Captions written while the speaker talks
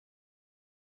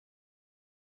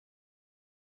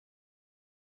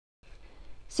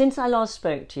Since I last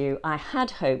spoke to you, I had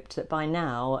hoped that by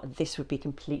now this would be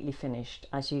completely finished.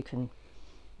 As you can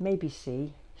maybe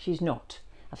see, she's not.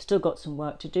 I've still got some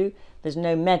work to do. There's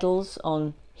no medals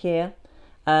on here,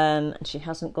 and she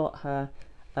hasn't got her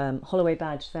Holloway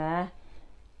badge there,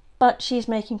 but she's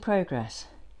making progress.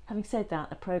 Having said that,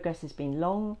 the progress has been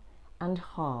long and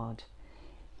hard.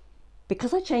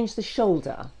 Because I changed the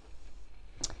shoulder,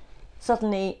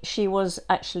 suddenly she was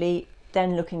actually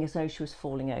then looking as though she was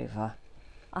falling over.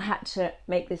 I had to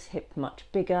make this hip much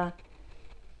bigger.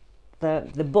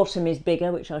 The bottom is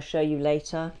bigger, which I'll show you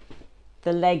later.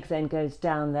 The leg then goes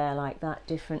down there like that,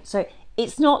 different. So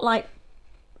it's not like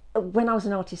when I was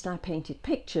an artist I painted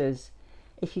pictures.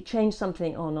 If you change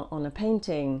something on a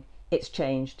painting, it's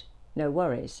changed, no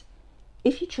worries.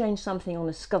 If you change something on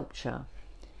a sculpture,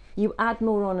 you add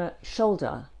more on a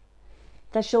shoulder.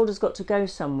 Their shoulder's got to go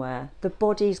somewhere. The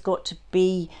body's got to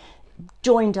be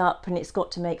joined up and it's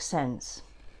got to make sense.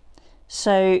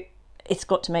 So it's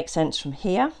got to make sense from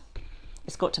here.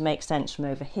 It's got to make sense from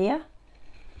over here,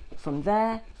 from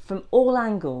there, from all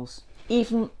angles,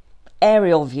 even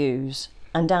aerial views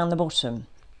and down the bottom.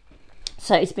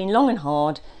 So it's been long and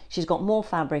hard. She's got more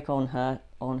fabric on her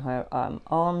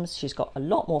arms. She's got a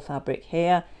lot more fabric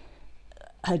here.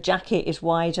 Her jacket is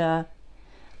wider.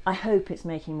 I hope it's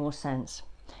making more sense.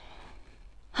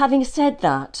 Having said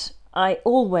that, I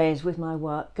always, with my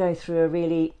work, go through a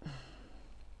really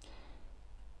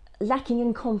lacking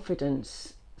in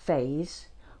confidence phase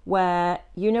where,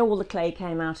 you know, all the clay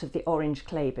came out of the orange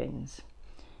clay bins.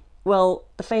 Well,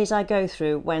 the phase I go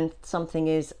through when something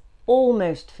is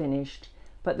almost finished,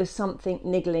 but there's something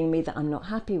niggling me that I'm not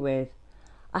happy with,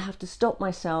 I have to stop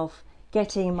myself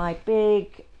getting my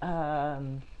big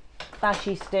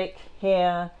bashy stick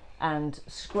here and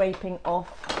scraping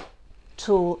off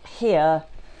tool here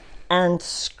and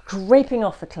scraping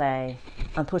off the clay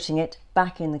and putting it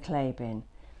back in the clay bin.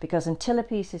 Because until a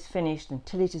piece is finished,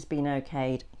 until it has been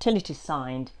okayed, until it is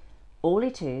signed, all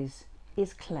it is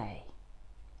clay.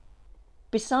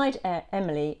 Beside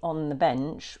Emily on the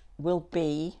bench will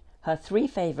be her 3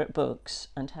 favourite books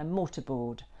and her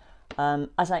mortarboard.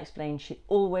 As I explained, she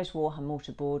always wore her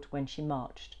mortarboard when she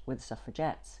marched with the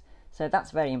suffragettes. So that's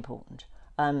very important.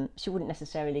 She wouldn't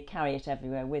necessarily carry it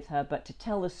everywhere with her, but to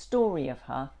tell the story of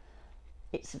her,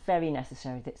 it's very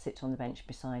necessary that it sits on the bench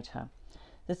beside her.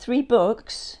 The 3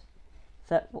 books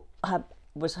that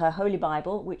was her Holy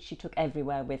Bible, which she took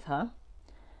everywhere with her.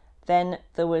 Then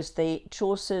there was the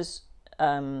Chaucer's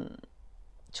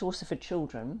Chaucer for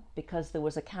Children, because there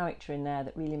was a character in there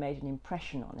that really made an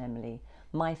impression on Emily,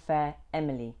 My Fair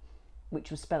Emily, which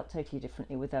was spelt totally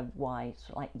differently with a Y, sort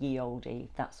of like ye olde,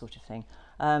 that sort of thing.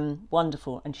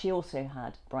 Wonderful. And she also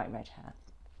had bright red hair.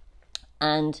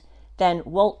 And then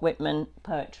Walt Whitman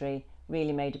poetry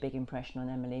really made a big impression on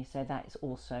Emily, so that is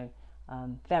also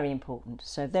very important.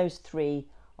 So those 3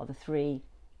 are the 3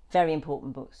 very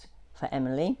important books for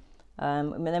Emily.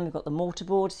 And then we've got the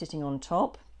mortarboard sitting on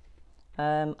top.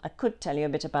 I could tell you a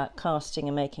bit about casting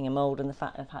and making a mould, and the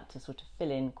fact I've had to sort of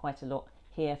fill in quite a lot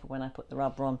here for when I put the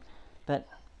rubber on, but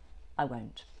I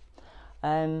won't.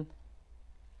 On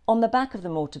the back of the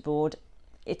mortarboard,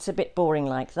 it's a bit boring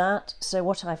like that, so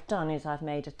what I've done is I've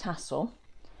made a tassel.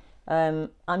 I'm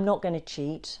not going to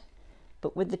cheat,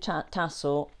 but with the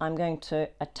tassel I'm going to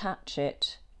attach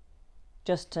it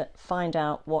just to find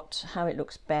out how it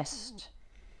looks best,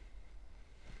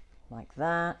 like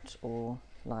that or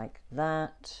like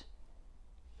that,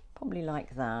 probably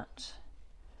like that,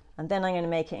 and then I'm going to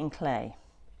make it in clay.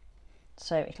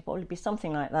 So it'll probably be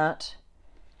something like that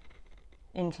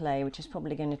in clay, which is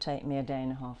probably going to take me a day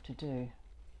and a half to do.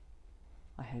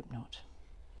 I hope not.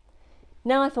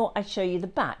 Now I thought I'd show you the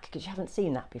back, because you haven't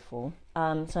seen that before.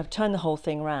 So I've turned the whole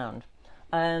thing around.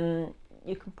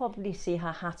 You can probably see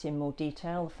her hat in more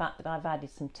detail, the fact that I've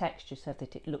added some texture so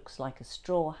that it looks like a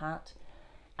straw hat,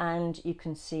 and you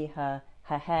can see her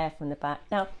hair from the back.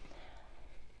 Now,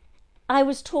 I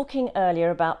was talking earlier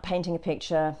about painting a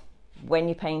picture. When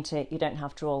you paint it, you don't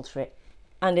have to alter it.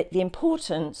 And the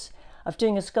importance of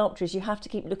doing a sculpture is you have to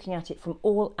keep looking at it from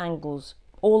all angles,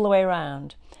 all the way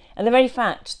around. And the very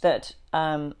fact that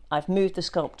I've moved the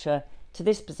sculpture to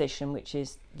this position, which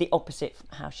is the opposite from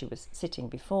how she was sitting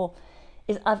before,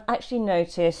 is I've actually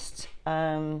noticed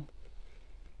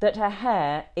that her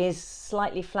hair is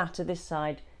slightly flatter this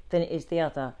side than it is the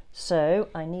other. So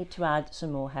I need to add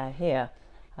some more hair here.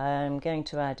 I'm going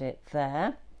to add it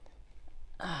there.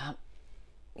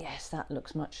 Yes, that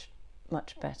looks much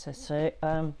better. So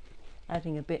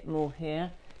adding a bit more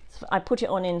here. So I put it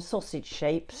on in sausage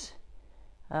shapes,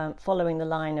 following the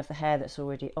line of the hair that's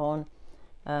already on.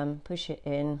 Push it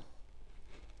in.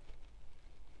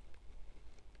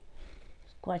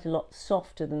 quite a lot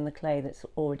softer than the clay that's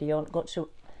already on. Got to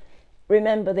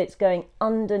remember that it's going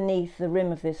underneath the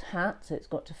rim of this hat, so it's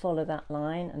got to follow that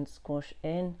line and squash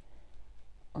in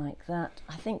like that.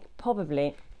 I think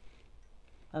probably,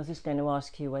 I was just going to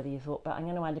ask you whether you thought, but I'm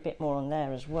going to add a bit more on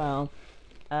there as well,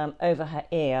 over her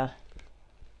ear.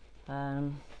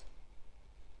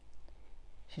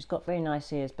 She's got very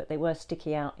nice ears, but they were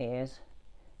sticky out ears,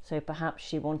 so perhaps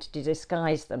she wanted to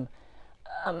disguise them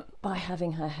by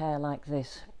having her hair like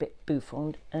this, a bit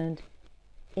bouffant and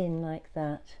in like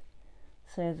that.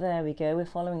 So there we go, we're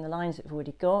following the lines that we've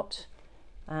already got,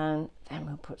 and then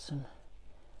we'll put some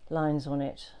lines on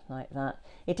it like that.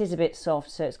 It is a bit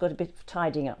soft, so it's got a bit of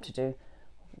tidying up to do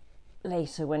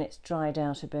later when it's dried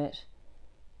out a bit.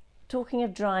 Talking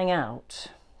of drying out,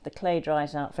 the clay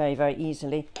dries out very, very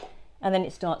easily, and then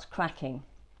it starts cracking.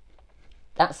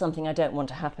 That's something I don't want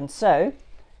to happen, so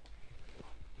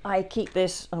I keep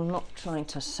this. I'm not trying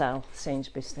to sell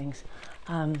Sainsbury's things.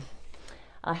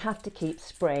 I have to keep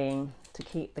spraying to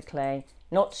keep the clay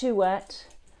not too wet,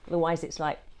 otherwise it's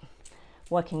like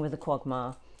working with a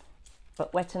quagmire,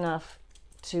 but wet enough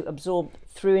to absorb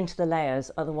through into the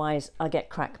layers, otherwise I get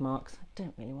crack marks. I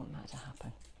don't really want that to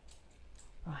happen.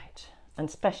 Right, and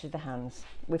especially the hands.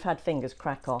 We've had fingers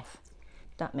crack off.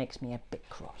 That makes me a bit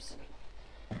cross.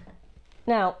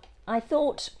 Now, I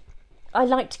thought I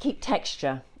like to keep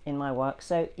texture in my work,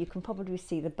 so you can probably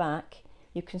see the back.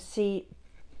 You can see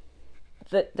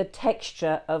the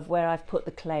texture of where I've put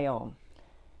the clay on.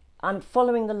 I'm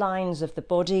following the lines of the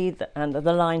body and the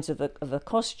lines of the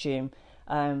costume,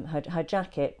 her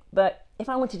jacket, but if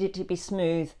I wanted it to be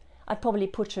smooth, I'd probably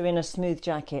put her in a smooth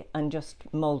jacket and just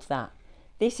mould that.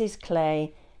 This is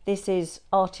clay, this is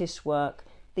artist's work,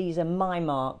 these are my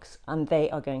marks and they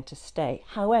are going to stay.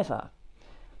 However,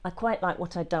 I quite like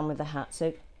what I've done with the hat,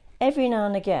 so every now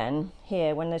and again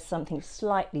here when there's something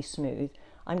slightly smooth,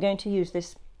 I'm going to use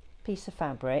this piece of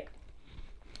fabric.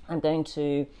 I'm going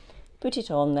to put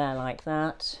it on there like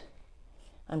that.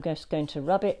 I'm just going to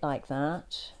rub it like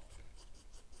that,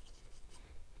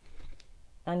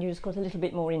 and you've just got a little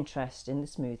bit more interest in the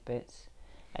smooth bits,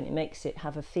 and it makes it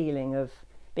have a feeling of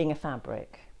being a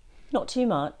fabric. Not too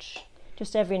much,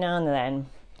 just every now and then.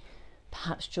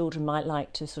 Perhaps children might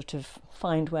like to sort of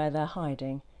find where they're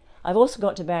hiding. I've also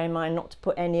got to bear in mind not to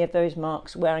put any of those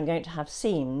marks where I'm going to have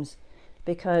seams,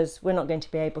 because we're not going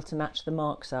to be able to match the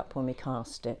marks up when we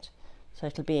cast it. So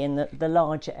it'll be in the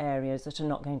larger areas that are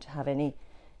not going to have any.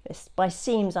 By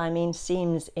seams I mean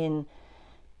seams in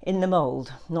the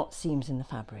mould, not seams in the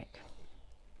fabric.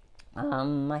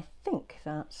 I think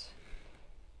that's,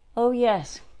 oh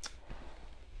yes,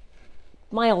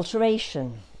 my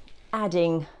alteration,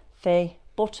 adding the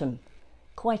bottom.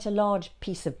 Quite a large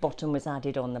piece of bottom was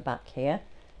added on the back here,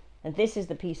 and this is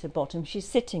the piece of bottom she's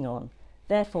sitting on.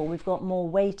 Therefore we've got more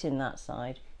weight in that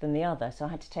side than the other, so I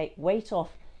had to take weight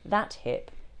off that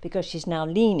hip because she's now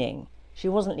leaning. She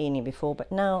wasn't leaning before,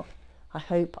 but now I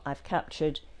hope I've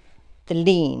captured the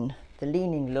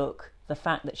leaning look, the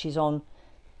fact that she's on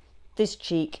this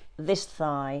cheek, this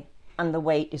thigh, and the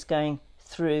weight is going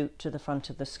through to the front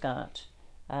of the skirt.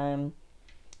 And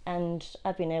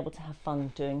I've been able to have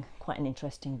fun doing quite an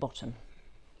interesting bottom.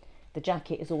 The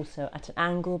jacket is also at an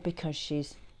angle because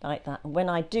she's like that. And when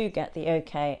I do get the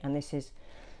okay and this is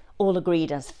all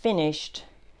agreed as finished,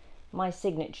 my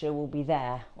signature will be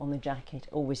there on the jacket.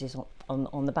 Always is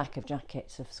on the back of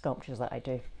jackets of sculptures that I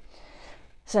do.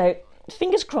 So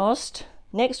fingers crossed,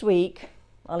 next week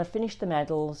I'll have finished the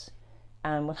medals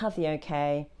and we'll have the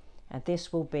okay, and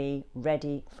this will be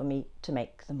ready for me to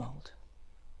make the mould.